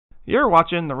You're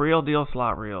watching the Real Deal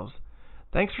Slot Reels.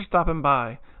 Thanks for stopping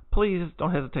by. Please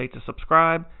don't hesitate to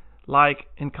subscribe, like,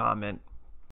 and comment.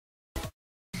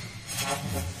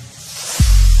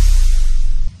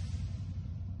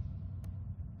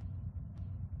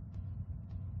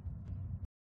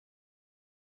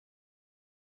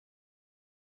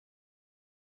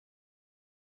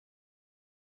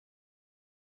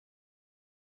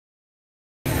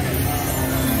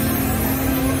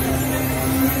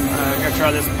 Try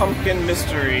this pumpkin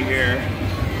mystery here.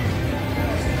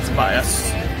 It's by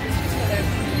us.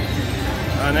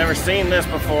 I've never seen this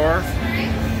before.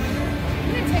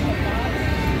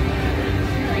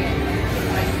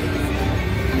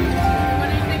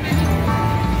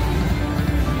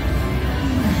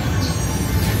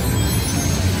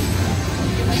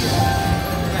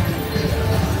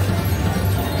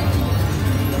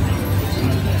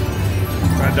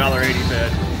 Try $1.80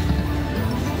 bid.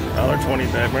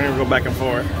 $1.20 bet. We're gonna go back and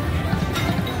forth.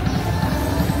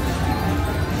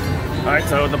 Alright,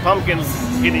 so the pumpkin's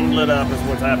getting lit up is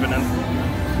what's happening.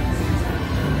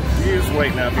 You just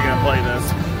wait now if you're gonna play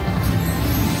this.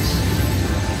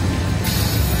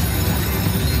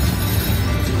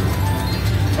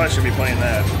 I should be playing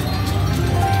that.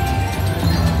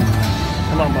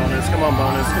 Come on, bonus. Come on,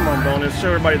 bonus. Come on, bonus. Show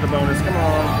everybody the bonus. Come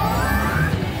on.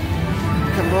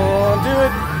 Come on, do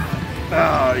it.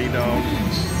 Oh, you don't.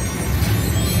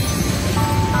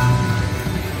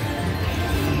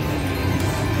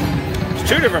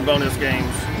 Two different bonus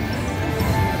games.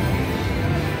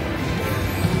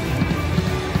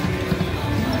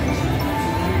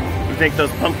 You think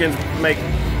those pumpkins make,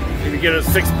 if you get a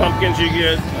 6 pumpkins you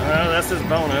get, that's his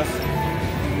bonus.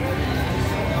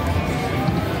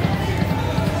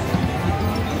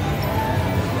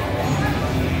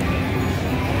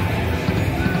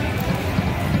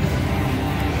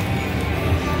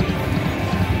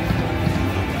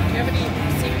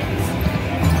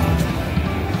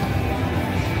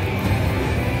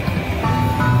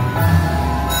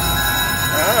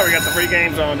 We got the free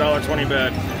games on $1.20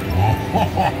 bet.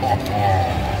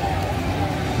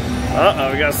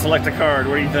 Uh-oh, we gotta select a card.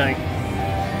 What do you think?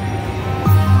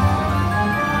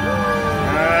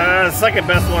 The second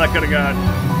best one I could have got.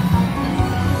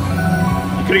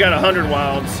 You could have got 100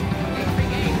 wilds.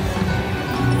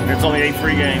 It's only 8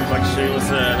 free games, like Sheila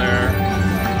said there.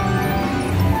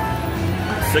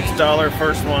 $6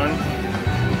 first one.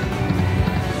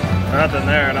 Nothing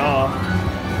there at all.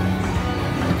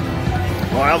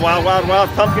 Wild, wild, wild, wild,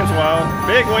 pumpkins wild.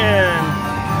 Big win.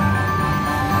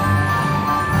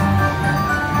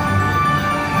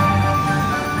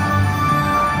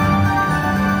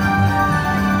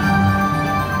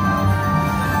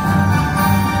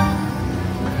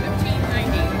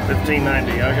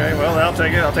 $15.90. Okay, well, I'll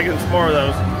take it. I'll take some more of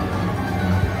those.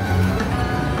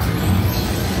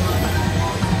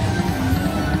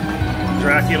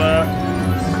 Dracula,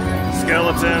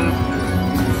 skeleton.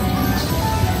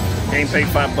 Game paid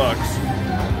 $5.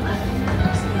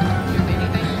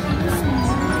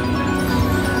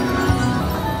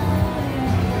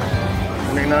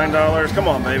 $29. Come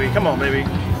on, baby. Come on, baby.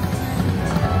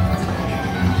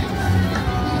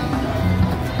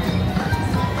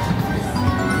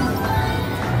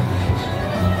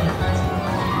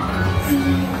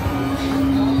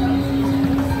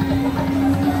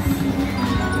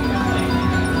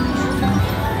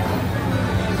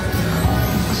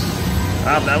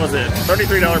 That was it.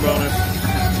 $33 bonus.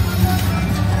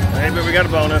 Hey, but we got a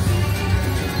bonus.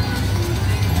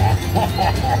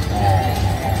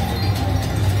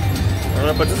 Well,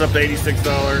 that puts us up to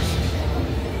 $86.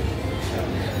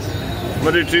 I'm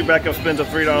gonna do 2 backup spins of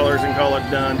 $3 and call it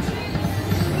done.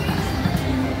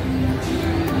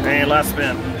 And last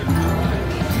spin.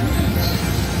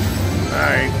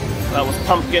 Alright, that was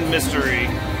Pumpkin Mystery.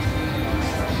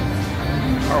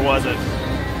 Or was it?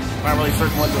 I'm not really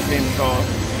certain what this game is called.